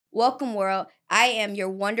Welcome, world. I am your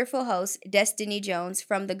wonderful host, Destiny Jones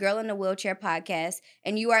from the Girl in the Wheelchair podcast,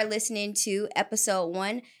 and you are listening to episode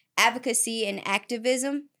 1, Advocacy and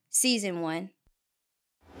Activism, season 1.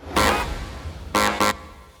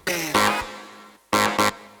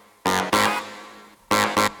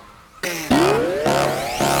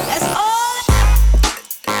 That's all.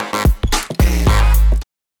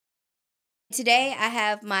 Today, I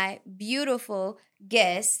have my beautiful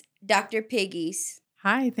guest, Dr. Piegues.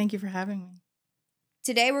 Hi, thank you for having me.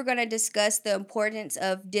 Today, we're going to discuss the importance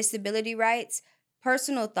of disability rights,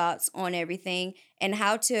 personal thoughts on everything, and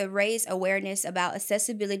how to raise awareness about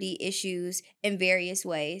accessibility issues in various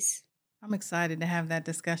ways. I'm excited to have that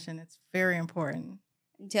discussion. It's very important.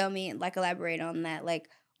 And tell me, elaborate on that.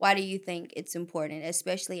 Why do you think it's important,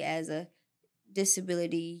 especially as a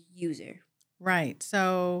disability user? Right.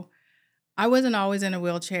 So I wasn't always in a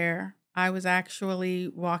wheelchair. I was actually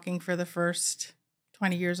walking for the first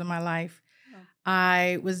 20 years of my life. Oh.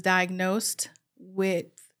 I was diagnosed with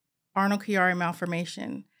Arnold-Chiari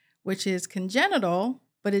malformation, which is congenital,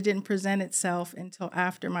 but it didn't present itself until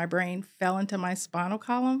after my brain fell into my spinal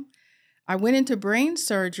column. I went into brain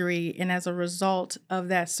surgery, and as a result of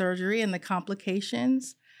that surgery and the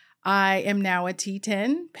complications, I am now a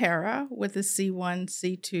T10 para with a C1,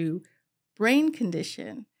 C2 brain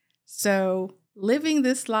condition. So living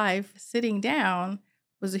this life sitting down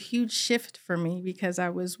was a huge shift for me because I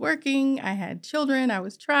was working, I had children, I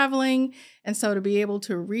was traveling. And so to be able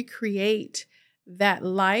to recreate that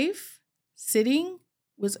life sitting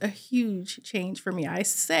was a huge change for me. I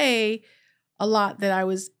say a lot that I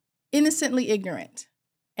was innocently ignorant.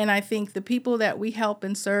 And I think the people that we help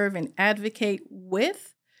and serve and advocate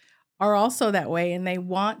with are also that way, and they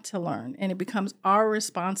want to learn. And it becomes our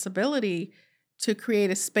responsibility to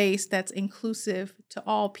create a space that's inclusive to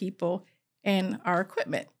all people and our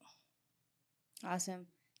equipment. Awesome.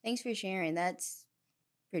 Thanks for sharing. That's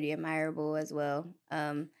pretty admirable as well.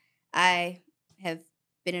 I have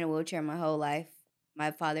been in a wheelchair my whole life. My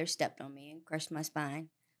father stepped on me and crushed my spine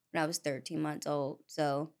when I was 13 months old.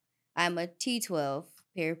 So I'm a T12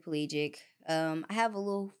 paraplegic. I have a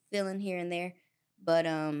little feeling here and there, but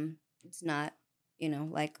it's not,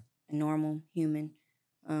 like a normal human,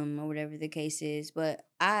 or whatever the case is. But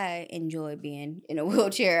I enjoy being in a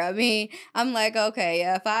wheelchair. I mean, I'm like, okay,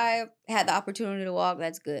 yeah, if I had the opportunity to walk,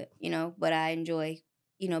 that's good, But I enjoy,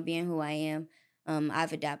 being who I am.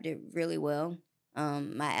 I've adapted really well.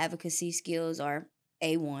 My advocacy skills are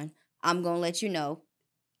A1. I'm gonna let you know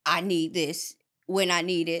I need this when I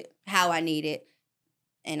need it, how I need it.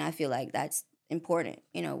 And I feel like that's important,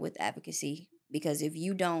 with advocacy, because if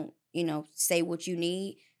you don't, say what you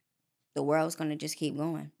need, the world's going to just keep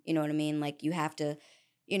going. You know what I mean? Like you have to,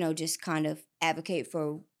 just kind of advocate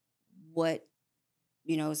for what,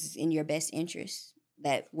 is in your best interest.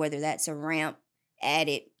 That whether that's a ramp,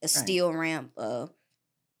 added a steel ramp, a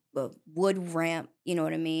wood ramp, you know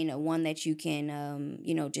what I mean? A one that you can,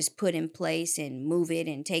 just put in place and move it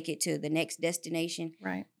and take it to the next destination.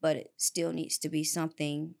 Right. But it still needs to be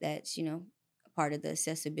something that's, a part of the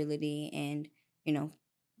accessibility and,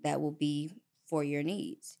 that will be for your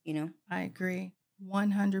needs, I agree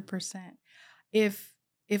 100%. If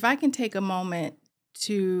I can take a moment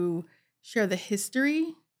to share the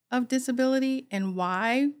history of disability and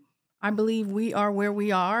why I believe we are where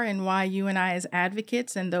we are and why you and I as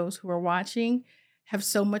advocates and those who are watching have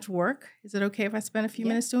so much work. Is it okay if I spend a few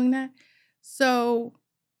minutes doing that? So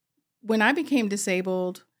when I became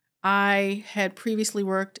disabled, I had previously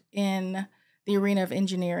worked in the arena of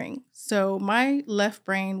engineering. So my left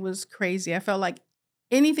brain was crazy. I felt like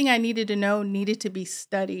anything I needed to know needed to be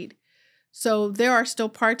studied. So there are still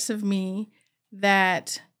parts of me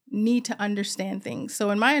that need to understand things.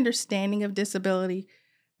 So in my understanding of disability,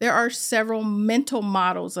 there are several mental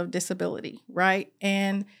models of disability, right?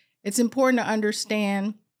 And it's important to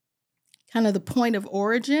understand kind of the point of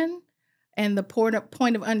origin and the point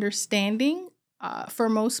of understanding for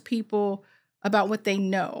most people about what they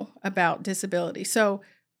know about disability. So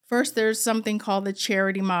first, there's something called the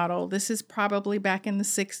charity model. This is probably back in the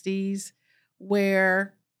 60s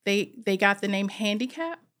where they got the name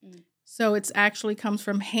handicap. So it's actually comes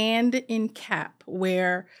from hand in cap,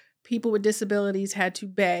 where people with disabilities had to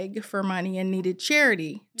beg for money and needed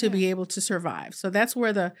charity to be able to survive. So that's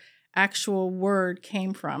where the actual word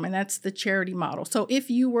came from, and that's the charity model. So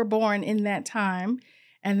if you were born in that time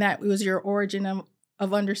and that was your origin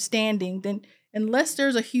of understanding, then unless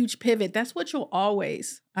there's a huge pivot, that's what you'll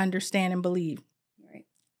always understand and believe. Right.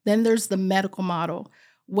 Then there's the medical model,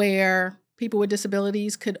 where people with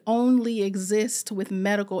disabilities could only exist with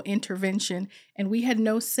medical intervention, and we had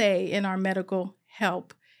no say in our medical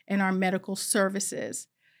help and our medical services.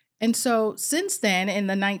 And so since then, in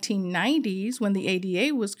the 1990s, when the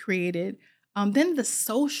ADA was created, then the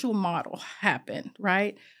social model happened,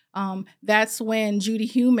 right? That's when Judy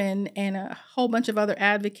Heumann and a whole bunch of other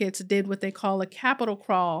advocates did what they call a Capitol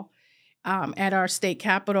crawl at our state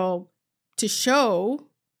capitol to show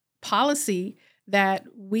policy that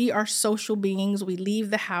we are social beings. We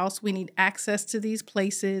leave the house. We need access to these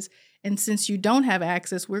places. And since you don't have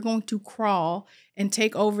access, we're going to crawl and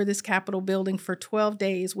take over this Capitol building for 12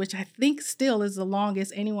 days, which I think still is the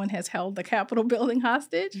longest anyone has held the Capitol building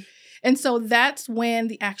hostage. And so that's when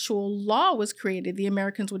the actual law was created, the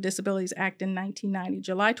Americans with Disabilities Act in 1990,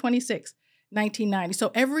 July 26, 1990.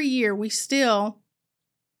 So every year we still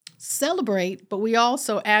celebrate, but we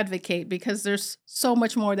also advocate because there's so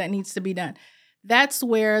much more that needs to be done. That's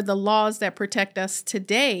where the laws that protect us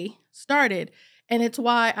today started. And it's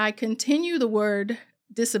why I continue the word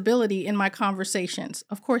disability in my conversations.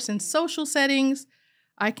 Of course, in social settings,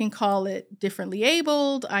 I can call it differently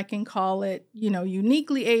abled. I can call it,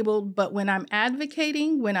 uniquely abled. But when I'm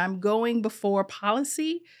advocating, when I'm going before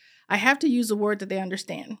policy, I have to use a word that they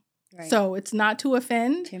understand. Right. So it's not to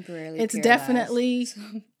offend. Temporarily it's paralyzed. Definitely,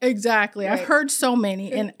 exactly. Right. I've heard so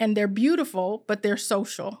many, and they're beautiful, but they're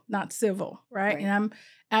social, not civil, right? And I'm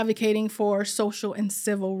advocating for social and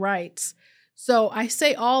civil rights. So I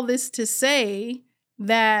say all this to say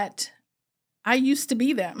that I used to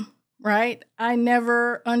be them, right? I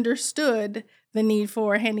never understood the need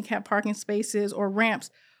for handicap parking spaces or ramps,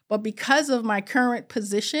 but because of my current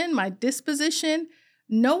position, my disposition,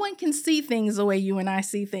 no one can see things the way you and I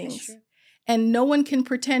see things, and no one can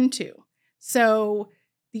pretend to. So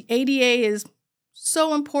the ADA is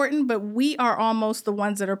so important, but we are almost the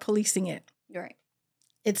ones that are policing it. Right.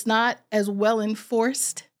 It's not as well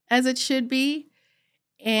enforced as it should be.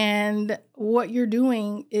 And what you're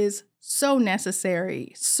doing is so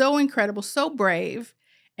necessary, so incredible, so brave.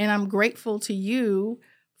 And I'm grateful to you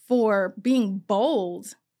for being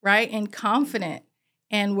bold, right, and confident.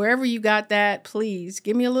 And wherever you got that, please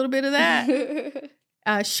give me a little bit of that.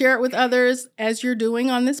 Share it with others as you're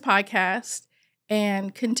doing on this podcast,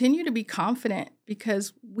 and continue to be confident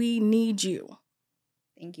because we need you.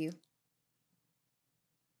 Thank you.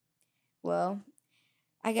 Well,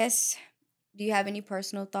 I guess, do you have any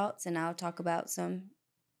personal thoughts? And I'll talk about some.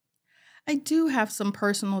 I do have some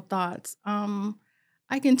personal thoughts.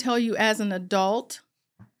 I can tell you as an adult,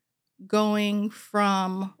 going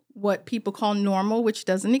from what people call normal, which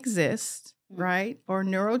doesn't exist, right? Or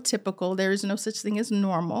neurotypical. There is no such thing as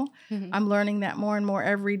normal. I'm learning that more and more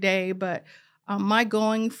every day. But my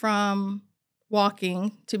going from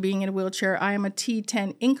walking to being in a wheelchair, I am a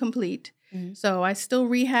T10 incomplete. So I still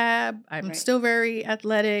rehab. I'm still very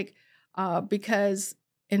athletic because,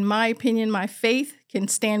 in my opinion, my faith can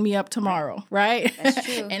stand me up tomorrow, right? That's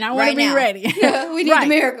true. And I want to be ready. We need a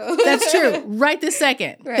miracle. That's true. Right this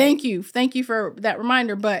second. Right. Thank you. Thank you for that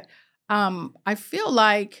reminder. But I feel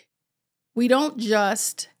like we don't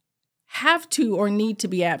just have to or need to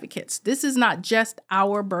be advocates. This is not just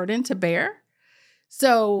our burden to bear.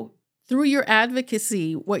 So through your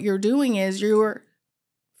advocacy, what you're doing is you're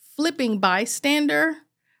flipping bystander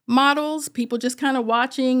models, people just kind of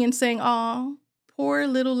watching and saying, oh, poor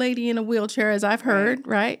little lady in a wheelchair, as I've heard,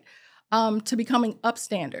 right? To becoming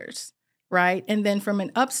upstanders, right? And then from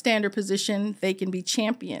an upstander position, they can be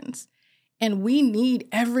champions. And we need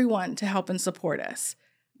everyone to help and support us.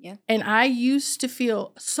 Yeah. And I used to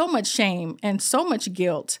feel so much shame and so much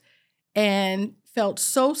guilt and felt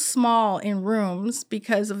so small in rooms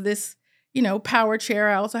because of this, power chair.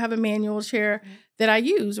 I also have a manual chair that I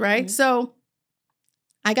use, right? So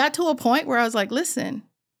I got to a point where I was like, listen,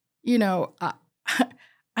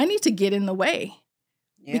 I need to get in the way.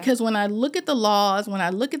 Yeah. Because when I look at the laws, when I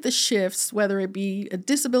look at the shifts, whether it be a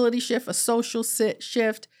disability shift, a social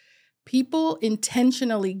shift, people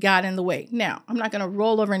intentionally got in the way. Now, I'm not going to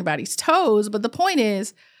roll over anybody's toes, but the point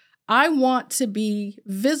is, I want to be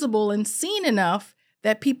visible and seen enough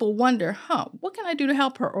that people wonder, what can I do to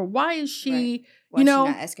help her? Or why is she, why is she not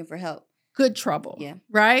asking for help? Good trouble. Yeah.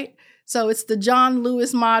 Right? So it's the John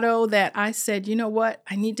Lewis motto that I said, you know what?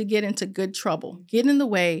 I need to get into good trouble, get in the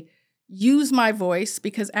way, use my voice,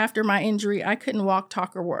 because after my injury, I couldn't walk,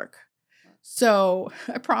 talk, or work. So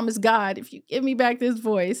I promise God, if you give me back this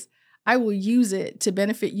voice, I will use it to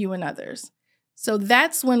benefit you and others. So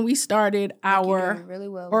that's when we started our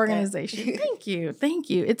organization. Thank you. Thank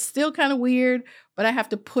you. It's still kind of weird, but I have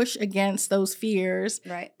to push against those fears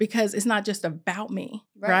because it's not just about me,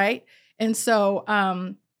 right? And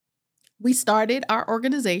so we started our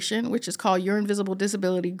organization, which is called Your Invisible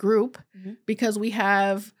Disability Group, because we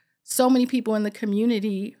have so many people in the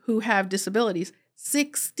community who have disabilities.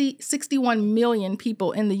 61 million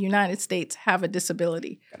people in the United States have a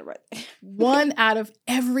disability. Got it right. 1 out of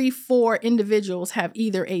every 4 individuals have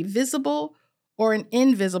either a visible or an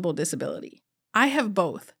invisible disability. I have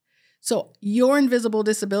both. So your invisible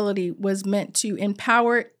disability was meant to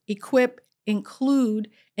empower, equip, include,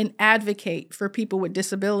 and advocate for people with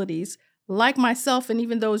disabilities like myself, and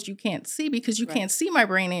even those you can't see because you can't see my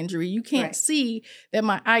brain injury. You can't see that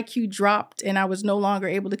my IQ dropped and I was no longer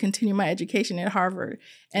able to continue my education at Harvard,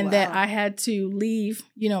 and that I had to leave,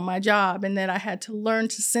 my job, and that I had to learn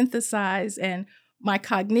to synthesize, and my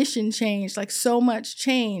cognition changed, like so much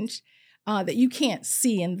changed that you can't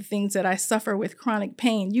see, and the things that I suffer with chronic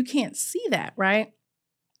pain, you can't see that, right?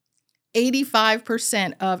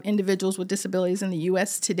 85% of individuals with disabilities in the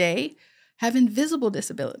US today have invisible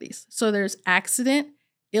disabilities. So there's accident,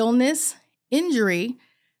 illness, injury.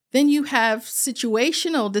 Then you have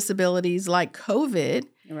situational disabilities like COVID.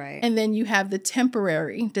 Right. And then you have the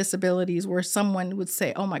temporary disabilities where someone would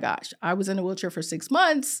say, oh my gosh, I was in a wheelchair for 6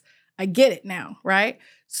 months. I get it now, right?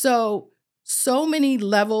 So many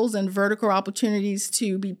levels and vertical opportunities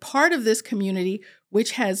to be part of this community,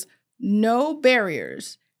 which has no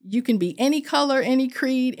barriers. You can be any color, any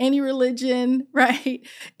creed, any religion, right?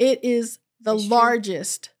 It is the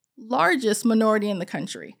largest minority in the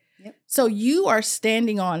country. Yep. So you are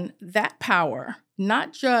standing on that power,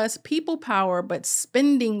 not just people power, but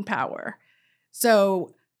spending power.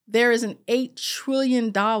 So there is an $8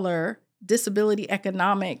 trillion disability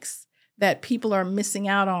economics that people are missing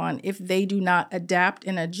out on if they do not adapt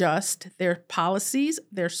and adjust their policies,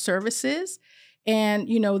 their services, and,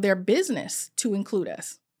 their business to include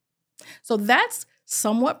us. So that's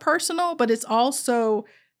somewhat personal, but it's also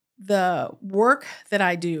the work that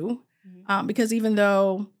I do, because even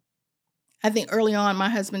though I think early on my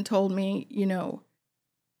husband told me,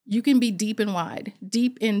 you can be deep and wide,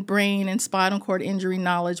 deep in brain and spinal cord injury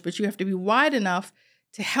knowledge, but you have to be wide enough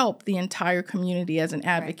to help the entire community as an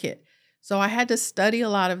advocate. Right. So I had to study a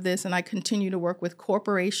lot of this, and I continue to work with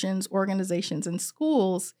corporations, organizations, and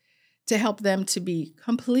schools to help them to be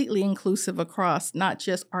completely inclusive across not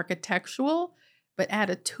just architectural, but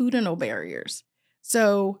attitudinal barriers.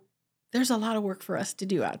 So there's a lot of work for us to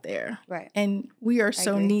do out there. Right. And we are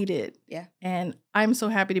so needed. Yeah. And I'm so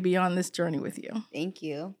happy to be on this journey with you. Thank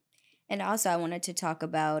you. And also I wanted to talk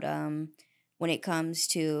about when it comes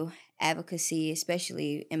to advocacy,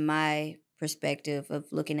 especially in my perspective of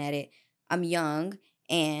looking at it, I'm young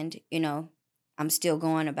and, I'm still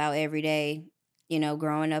going about every day,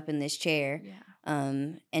 growing up in this chair. Yeah.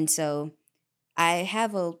 And so I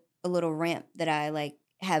have a little ramp that I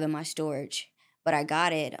have in my storage, but I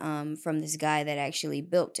got it from this guy that actually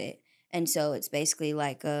built it. And so it's basically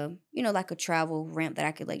like a travel ramp that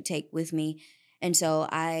I could take with me. And so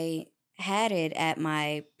I had it at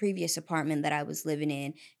my previous apartment that I was living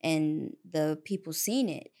in, and the people seen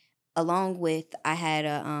it. Along with, I had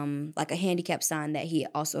a handicap sign that he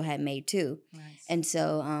also had made too. Nice. And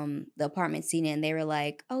so the apartment seen it, and they were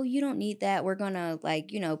like, "Oh, you don't need that. We're gonna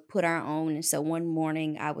put our own." And so one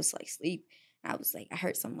morning I was asleep, and I was I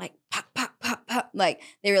heard something pop, pop, pop, pop.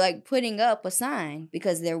 They were putting up a sign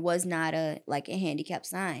because there was not a handicap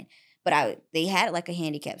sign. But they had a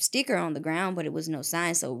handicap sticker on the ground, but it was no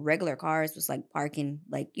sign. So regular cars was parking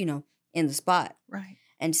in the spot. Right.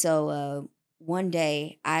 And so one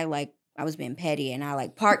day I was being petty, and I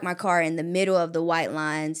parked my car in the middle of the white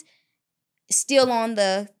lines, still on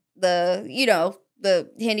the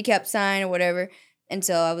handicap sign or whatever. And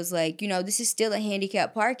so I was this is still a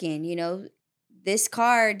handicap parking. This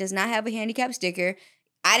car does not have a handicap sticker.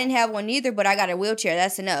 I didn't have one either, but I got a wheelchair.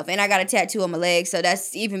 That's enough. And I got a tattoo on my leg, so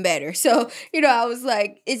that's even better. So, I was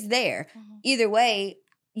it's there. Mm-hmm. Either way,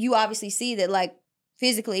 you obviously see that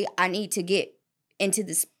physically I need to get into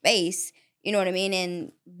the space, you know what I mean,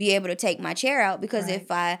 and be able to take my chair out, because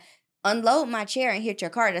if I unload my chair and hit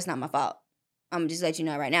your car, that's not my fault. I'm just let you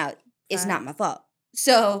know right now, it's not my fault.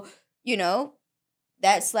 So,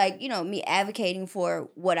 that's me advocating for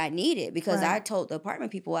what I needed, because I told the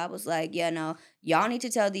apartment people, I was y'all need to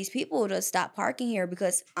tell these people to stop parking here,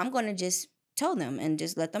 because I'm going to just tell them and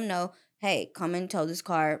just let them know, hey, come and tow this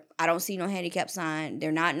car. I don't see no handicap sign.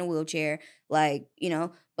 They're not in a wheelchair.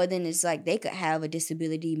 But then it's they could have a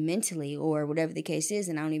disability mentally or whatever the case is,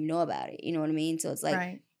 and I don't even know about it. You know what I mean? So it's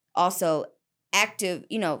also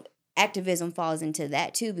activism falls into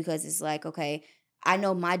that too, because it's okay, I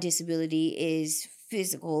know my disability is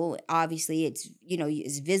physical. Obviously, it's,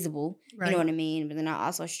 it's visible. Right. You know what I mean? But then I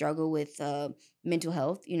also struggle with mental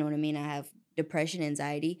health. You know what I mean? I have depression,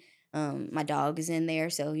 anxiety. My dog is in there.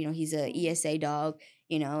 So, he's a ESA dog,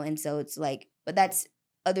 and so it's but that's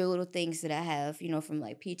other little things that I have, from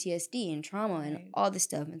like PTSD and trauma and Right. all this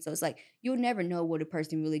stuff. And so it's like you'll never know what a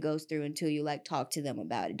person really goes through until you like talk to them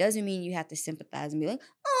about it. Doesn't mean you have to sympathize and be like,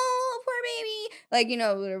 oh, poor baby. Like,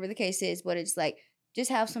 whatever the case is. But it's like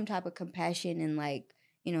just have some type of compassion and like,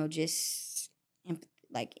 just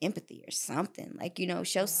empathy or something. Like,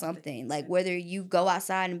 show something. Like whether you go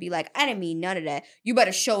outside and be like, I didn't mean none of that. You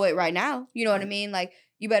better show it right now. You know what I mean? Like,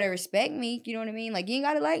 you better respect me, you know what I mean? Like, you ain't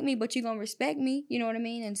gotta like me, but you gonna respect me, you know what I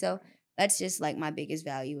mean? And so that's just like my biggest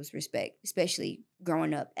value is respect, especially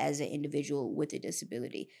growing up as an individual with a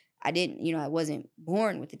disability. I didn't, I wasn't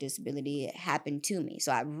born with a disability. It happened to me.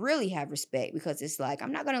 So I really have respect because it's like,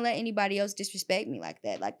 I'm not gonna let anybody else disrespect me like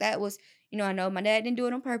that. Like that was, I know my dad didn't do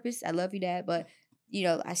it on purpose. I love you, Dad, but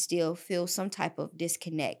I still feel some type of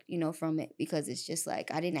disconnect, from it because it's just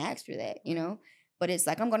like I didn't ask for that, But it's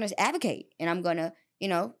like I'm gonna advocate and I'm gonna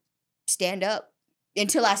stand up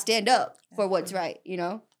until I stand up for what's right,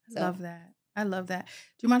 I love that. I love that.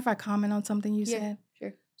 Do you mind if I comment on something you said?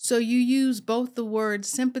 Sure. So you use both the words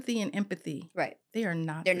sympathy and empathy. Right. They are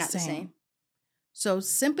not They're the not same. the same. So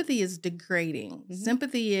sympathy is degrading.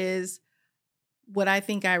 Sympathy is what I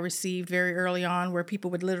think I received very early on, where people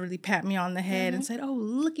would literally pat me on the head and say, oh,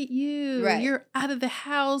 look at you. Right. You're out of the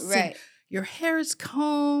house. Right. And your hair is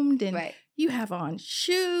combed and Right. you have on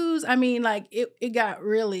shoes. I mean, like it got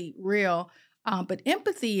really real. But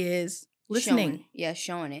empathy is listening.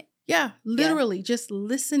 Showing it. Yeah, literally just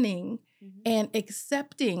listening and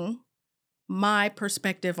accepting my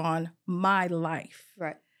perspective on my life.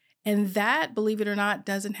 Right. And that, believe it or not,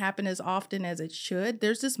 doesn't happen as often as it should.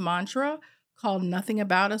 There's this mantra called nothing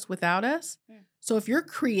about us without us. So if you're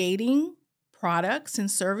creating products and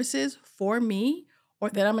services for me, or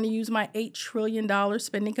that I'm going to use my $8 trillion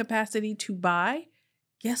spending capacity to buy,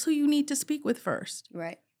 guess who you need to speak with first?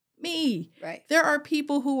 Right. Me. Right. There are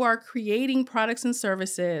people who are creating products and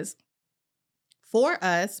services for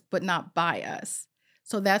us, but not by us.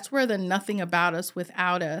 So that's where the nothing about us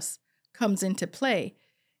without us comes into play.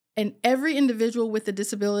 And every individual with a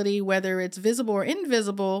disability, whether it's visible or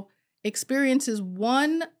invisible, experiences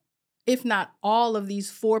one, if not all of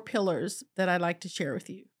these 4 pillars that I'd like to share with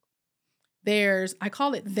you. I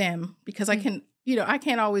call it them because I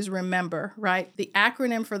can't always remember, right? The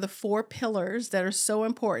acronym for the 4 pillars that are so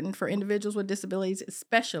important for individuals with disabilities,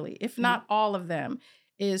 especially, if not all of them,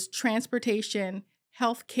 is transportation,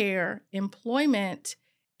 healthcare, employment,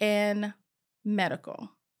 and medical.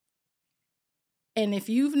 And if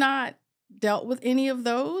you've not dealt with any of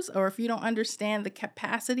those, or if you don't understand the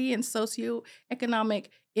capacity and socioeconomic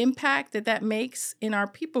impact that makes in our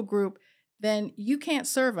people group, then you can't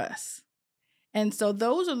serve us. And so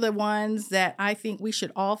those are the ones that I think we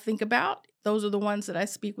should all think about. Those are the ones that I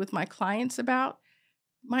speak with my clients about.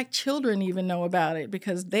 My children even know about it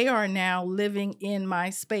because they are now living in my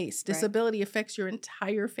space. Disability affects your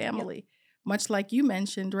entire family, much like you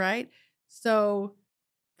mentioned, right? So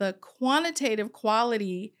the quantitative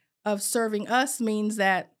quality of serving us means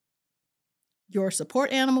that your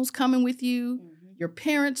support animal's coming with you, your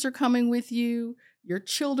parents are coming with you, your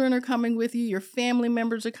children are coming with you, your family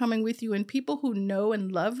members are coming with you, and people who know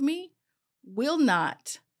and love me will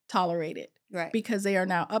not tolerate it. Right. Because they are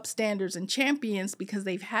now upstanders and champions because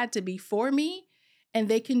they've had to be for me, and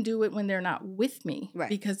they can do it when they're not with me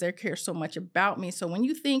because they care so much about me. So when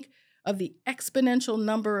you think of the exponential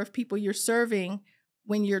number of people you're serving,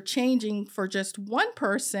 when you're changing for just one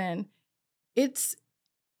person, it's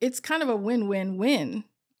kind of a win-win-win,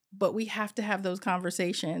 but we have to have those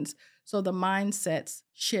conversations so the mindsets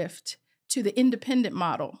shift to the independent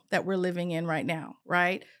model that we're living in right now,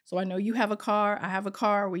 right? So I know you have a car, I have a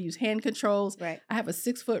car, we use hand controls. Right. I have a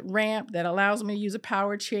 6-foot ramp that allows me to use a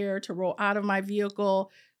power chair to roll out of my vehicle.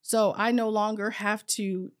 So I no longer have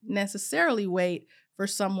to necessarily wait for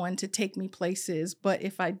someone to take me places. But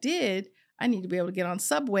if I did, I need to be able to get on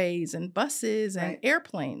subways and buses and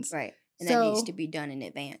airplanes. Right. And that needs to be done in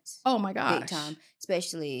advance. Oh my gosh. Big time.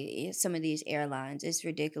 Especially some of these airlines. It's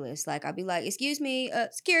ridiculous. Like, I'll be like, excuse me,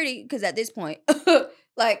 security. Because at this point,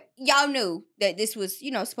 like, y'all knew that this was,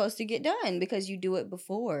 supposed to get done because you do it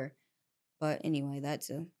before. But anyway,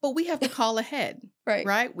 But we have to call ahead.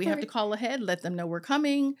 Right? We have to call ahead, let them know we're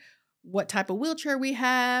coming, what type of wheelchair we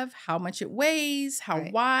have, how much it weighs, how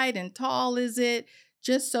wide and tall is it,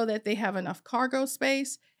 just so that they have enough cargo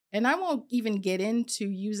space. And I won't even get into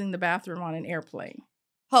using the bathroom on an airplane.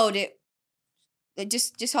 Hold it.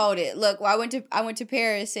 Just hold it. Look, I went to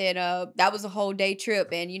Paris and that was a whole day trip.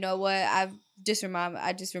 And you know what? I just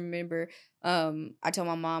remember I told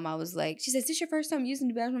my mom, I was like, she said, is this your first time using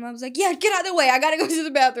the bathroom? I was like, yeah, get out of the way. I gotta go to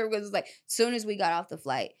the bathroom. Because it's like, as soon as we got off the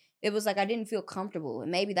flight, it was like I didn't feel comfortable.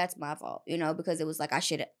 And maybe that's my fault, because it was like I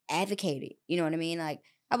should have advocated. You know what I mean? Like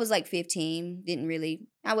I was like 15,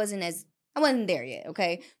 I wasn't there yet,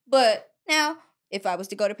 okay? But now if I was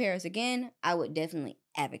to go to Paris again, I would definitely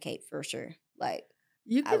advocate for sure. Like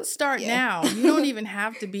You I can would, start yeah. now. You don't even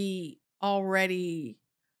have to be already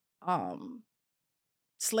um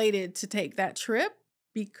slated to take that trip,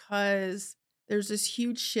 because there's this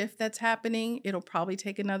huge shift that's happening. It'll probably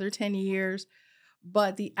take another 10 years,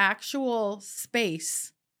 but the actual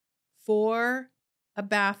space for a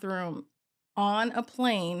bathroom on a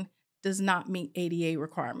plane does not meet ADA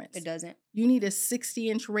requirements. It doesn't. You need a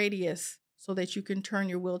 60-inch radius so that you can turn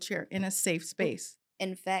your wheelchair in a safe space.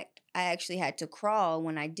 In fact, I actually had to crawl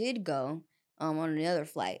when I did go on another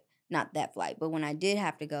flight. Not that flight, but when I did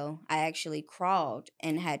have to go, I actually crawled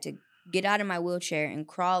and had to get out of my wheelchair and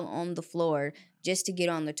crawl on the floor just to get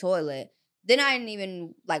on the toilet. Then I didn't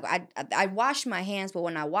even like I washed my hands, but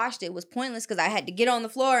when I washed it was pointless because I had to get on the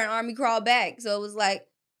floor and army crawl back. So it was like,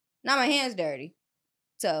 now my hands dirty.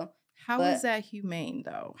 So How is but that humane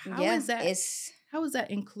though? yeah, it's How is that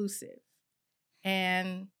inclusive?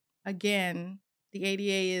 And again, the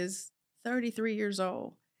ADA is 33 years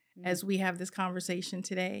old as we have this conversation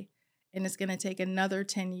today. And it's going to take another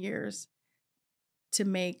 10 years to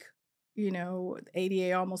make,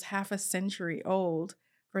 ADA almost half a century old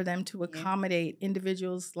for them to accommodate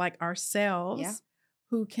individuals like ourselves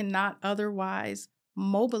who cannot otherwise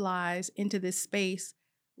mobilize into this space.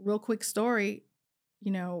 Real quick story,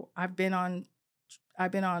 I've been on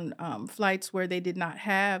flights where they did not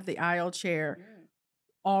have the aisle chair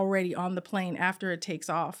already on the plane after it takes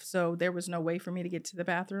off. So there was no way for me to get to the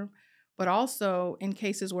bathroom. But also in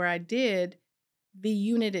cases where I did, the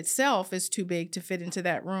unit itself is too big to fit into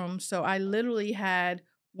that room. So I literally had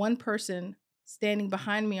one person standing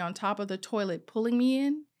behind me on top of the toilet pulling me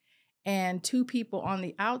in, and two people on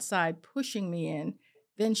the outside pushing me in.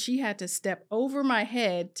 Then she had to step over my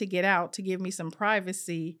head to get out to give me some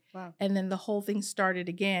privacy. Wow. And then the whole thing started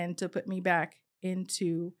again to put me back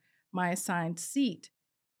into my assigned seat.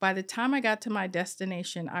 By the time I got to my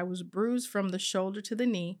destination, I was bruised from the shoulder to the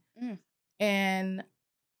knee. And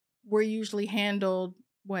we're usually handled,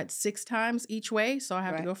 6 times each way? So I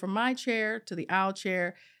have to go from my chair to the aisle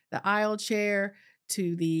chair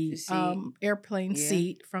to the airplane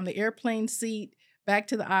seat, from the airplane seat back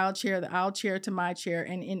to the aisle chair to my chair.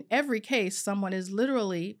 And in every case, someone is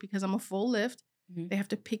literally, because I'm a full lift, they have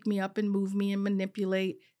to pick me up and move me and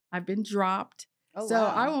manipulate. I've been dropped. Oh, so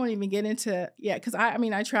wow. I won't even get into, because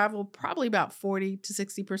I travel probably about 40 to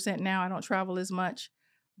 60% now. I don't travel as much,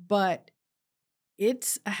 but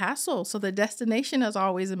it's a hassle. So the destination is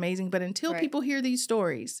always amazing. But until people hear these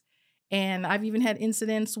stories, and I've even had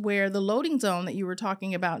incidents where the loading zone that you were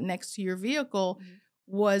talking about next to your vehicle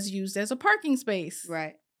was used as a parking space.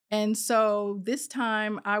 Right. And so this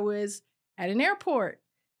time I was at an airport.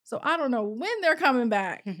 So I don't know when they're coming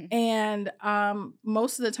back. And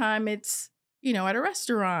most of the time it's, at a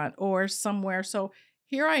restaurant or somewhere. So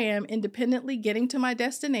here I am independently getting to my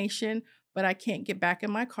destination, but I can't get back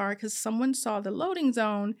in my car because someone saw the loading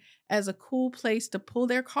zone as a cool place to pull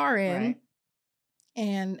their car in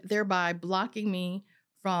and thereby blocking me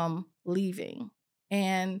from leaving.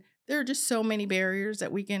 And there are just so many barriers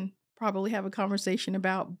that we can probably have a conversation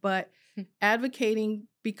about, but advocating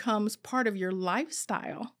becomes part of your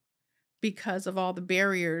lifestyle because of all the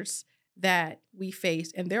barriers that we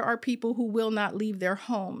face. And there are people who will not leave their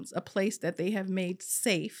homes, a place that they have made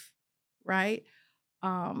safe, right?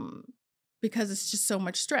 Because it's just so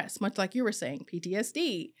much stress, much like you were saying,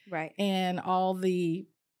 PTSD, Right. and all the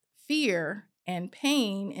fear and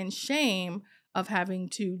pain and shame of having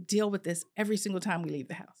to deal with this every single time we leave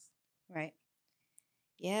the house. Right.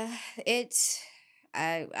 Yeah,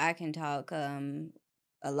 I can talk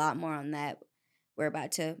a lot more on that. We're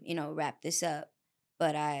about to, wrap this up.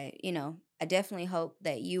 But I definitely hope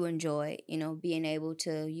that you enjoy, being able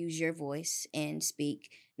to use your voice and speak.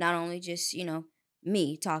 Not only just,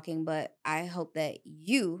 me talking, but I hope that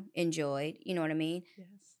you enjoyed, you know what I mean? Yes.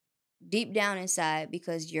 Deep down inside,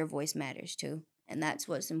 because your voice matters too. And that's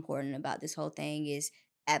what's important about this whole thing is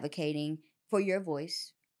advocating for your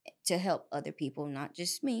voice to help other people, not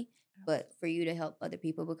just me, but for you to help other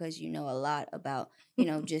people because you know a lot about,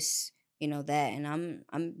 just that. And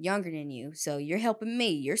I'm younger than you, so you're helping me,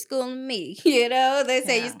 you're schooling me. They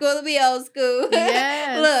say you're schooling me old school.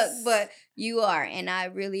 Yes. Look, but you are, and I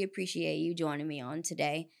really appreciate you joining me on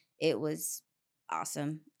today. It was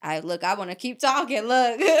awesome. I want to keep talking.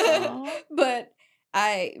 But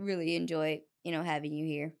I really enjoyed having you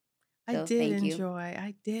here. So thank you.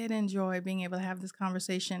 I did enjoy being able to have this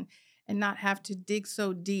conversation and not have to dig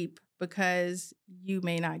so deep, because you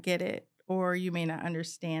may not get it or you may not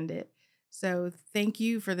understand it. So thank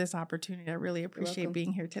you for this opportunity. I really appreciate welcome.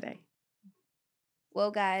 being here today. Well,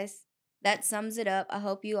 guys, that sums it up. I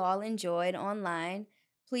hope you all enjoyed online.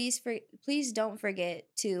 Please don't forget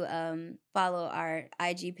to follow our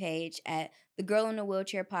IG page at the Girl in a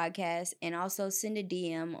Wheelchair podcast, and also send a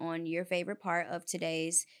DM on your favorite part of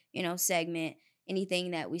today's segment.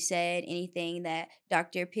 Anything that we said, anything that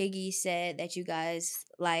Dr. Piggy said that you guys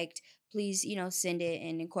liked, please send it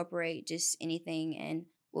and incorporate just anything, and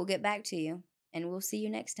we'll get back to you. And we'll see you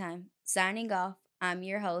next time. Signing off. I'm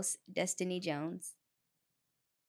your host, Destiny Jones.